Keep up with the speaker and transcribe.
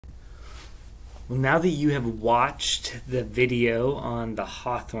Well, now that you have watched the video on the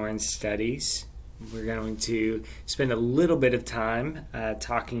Hawthorne studies, we're going to spend a little bit of time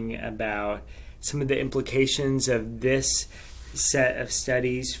talking about some of the implications of this set of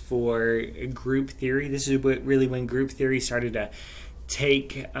studies for group theory. This is really when group theory started to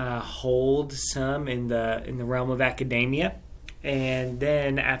take hold some in the realm of academia. And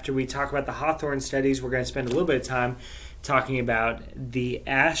then after we talk about the Hawthorne studies, we're going to spend a little bit of time talking about the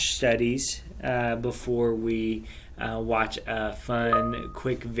Ashe studies before we watch a fun,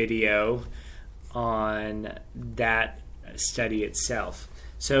 quick video on that study itself.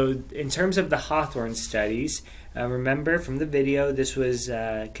 So in terms of the Hawthorne studies, remember from the video, this was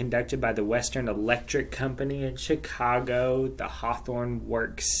conducted by the Western Electric Company in Chicago. The Hawthorne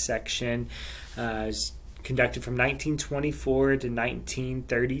Works section is conducted from 1924 to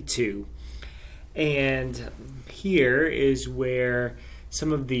 1932. And here is where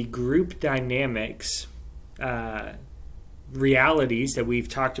some of the group dynamics realities that we've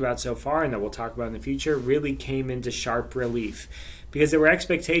talked about so far and that we'll talk about in the future really came into sharp relief, because there were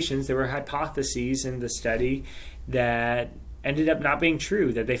expectations, there were hypotheses in the study that ended up not being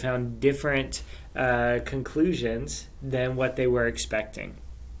true, that they found different conclusions than what they were expecting.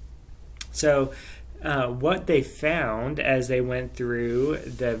 So what they found as they went through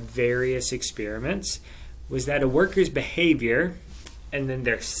the various experiments was that a worker's behavior and then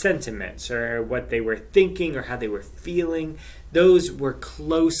their sentiments, or what they were thinking or how they were feeling, those were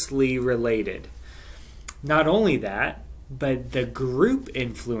closely related. Not only that, but the group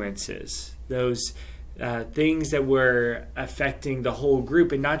influences, those things that were affecting the whole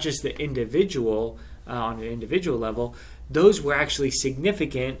group and not just the individual on an individual level, those were actually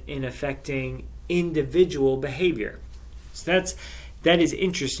significant in affecting individual behavior. So that is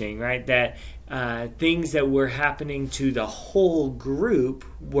interesting, right? That things that were happening to the whole group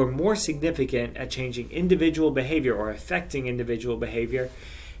were more significant at changing individual behavior or affecting individual behavior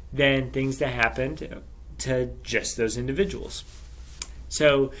than things that happened to just those individuals.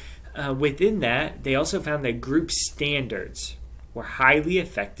 So within that, they also found that group standards were highly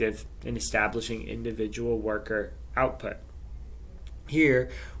effective in establishing individual worker output. Here,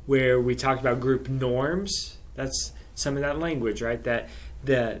 where we talked about group norms, that's some of that language, right? That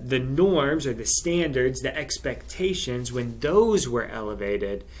the norms or the standards, the expectations, when those were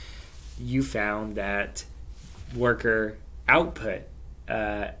elevated, you found that worker output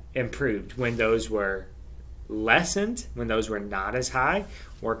improved. When those were lessened, when those were not as high,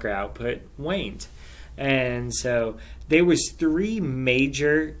 worker output waned. And so there was 3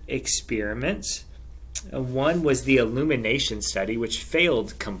 major experiments. One was the illumination study, which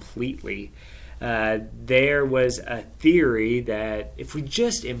failed completely. There was a theory that if we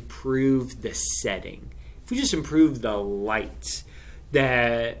just improve the setting, if we just improve the lights,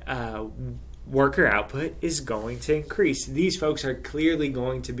 that worker output is going to increase. These folks are clearly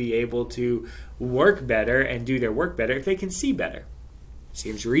going to be able to work better and do their work better if they can see better.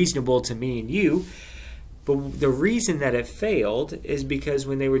 Seems reasonable to me and you. But the reason that it failed is because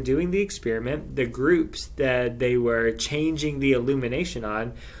when they were doing the experiment, the groups that they were changing the illumination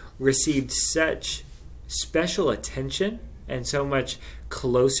on received such special attention and so much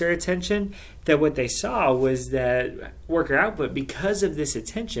closer attention that what they saw was that worker output, because of this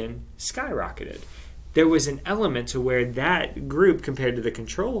attention, skyrocketed. There was an element to where that group, compared to the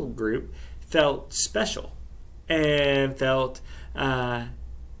control group, felt special and felt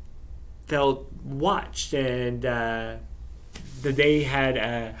watched, and that they had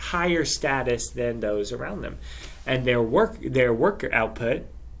a higher status than those around them, and their worker output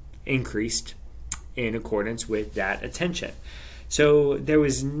increased in accordance with that attention. So there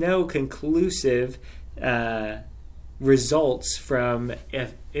was no conclusive results from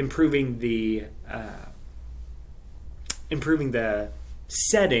improving the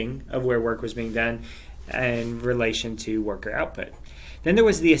setting of where work was being done in relation to worker output. Then there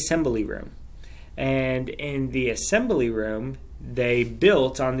was the assembly room. And in the assembly room, they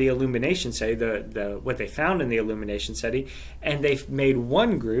built on the illumination study, what they found in the illumination study, and they made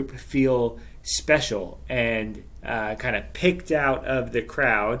one group feel special and kind of picked out of the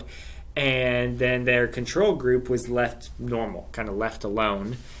crowd, and then their control group was left normal, kind of left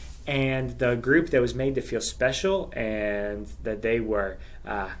alone. And the group that was made to feel special and that they were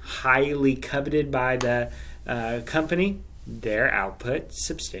highly coveted by the company, their output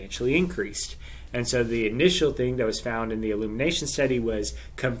substantially increased. And so the initial thing that was found in the illumination study was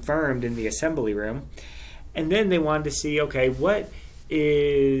confirmed in the assembly room. And then they wanted to see, okay, what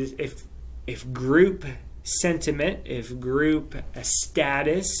is, if group sentiment, if group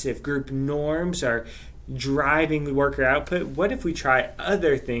status, if group norms are driving the worker output. What if we try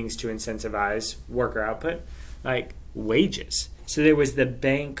other things to incentivize worker output, like wages? So there was the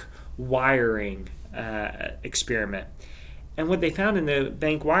bank wiring experiment. And what they found in the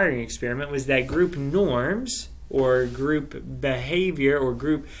bank wiring experiment was that group norms or group behavior or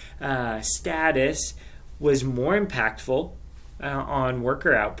group status was more impactful on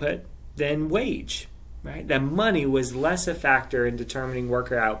worker output than wage. Right? That money was less a factor in determining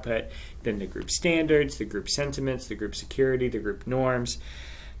worker output than the group standards, the group sentiments, the group security, the group norms.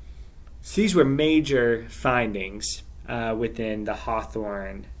 So these were major findings within the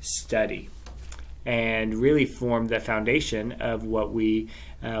Hawthorne study, and really formed the foundation of what we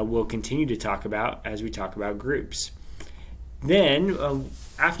will continue to talk about as we talk about groups. Then,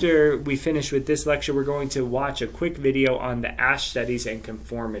 after we finish with this lecture, we're going to watch a quick video on the Ashe studies and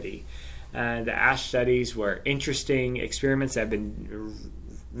conformity. The Ashe studies were interesting experiments that have been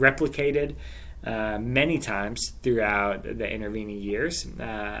replicated many times throughout the intervening years.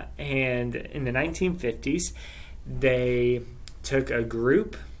 And in the 1950s, they took a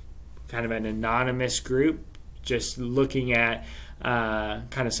group, kind of an anonymous group, just looking at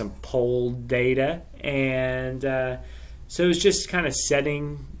kind of some poll data. And so it was just kind of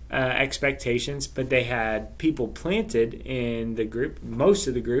setting expectations, but they had people planted in the group. Most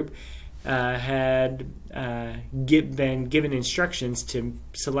of the group had been given instructions to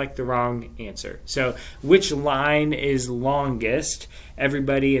select the wrong answer. So which line is longest?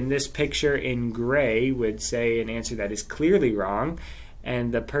 Everybody in this picture in gray would say an answer that is clearly wrong,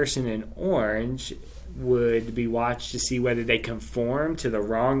 and the person in orange would be watched to see whether they conform to the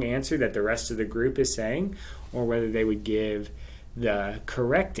wrong answer that the rest of the group is saying, or whether they would give the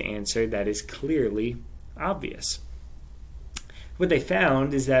correct answer that is clearly obvious. What they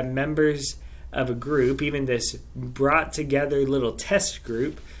found is that members of a group, even this brought together little test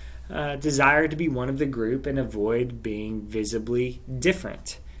group, desire to be one of the group and avoid being visibly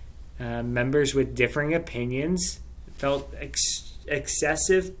different. Members with differing opinions felt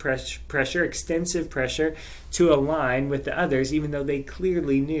extensive pressure to align with the others, even though they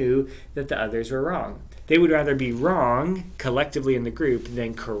clearly knew that the others were wrong. They would rather be wrong collectively in the group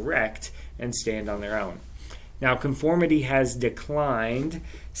than correct and stand on their own. Now, conformity has declined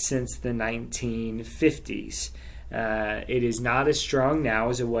since the 1950s. It is not as strong now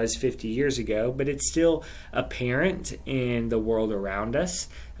as it was 50 years ago, but it's still apparent in the world around us.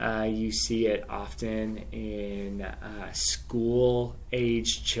 You see it often in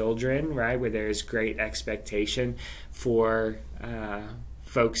school-age children, right, where there's great expectation for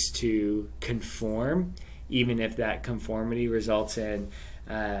folks to conform, even if that conformity results in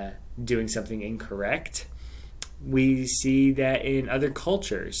doing something incorrect. We see that in other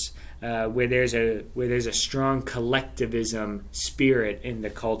cultures where there's a strong collectivism spirit in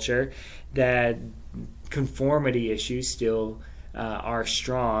the culture, that conformity issues still are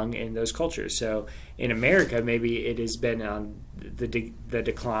strong in those cultures. So in America, maybe it has been on the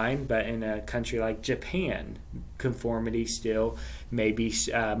decline, but in a country like Japan, conformity still may be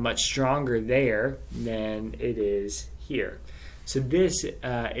much stronger there than it is here. So this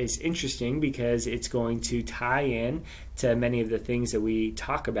is interesting because it's going to tie in to many of the things that we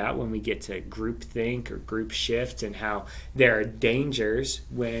talk about when we get to groupthink or group shift, and how there are dangers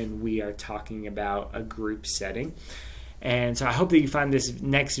when we are talking about a group setting. And so I hope that you find this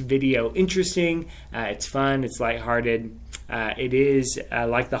next video interesting. It's fun, it's lighthearted. It is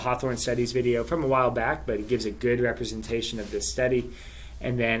like the Hawthorne Studies video from a while back, but it gives a good representation of this study.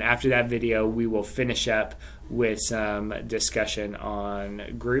 And then after that video, we will finish up with some discussion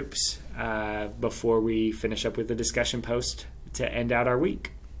on groups before we finish up with the discussion post to end out our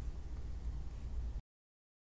week.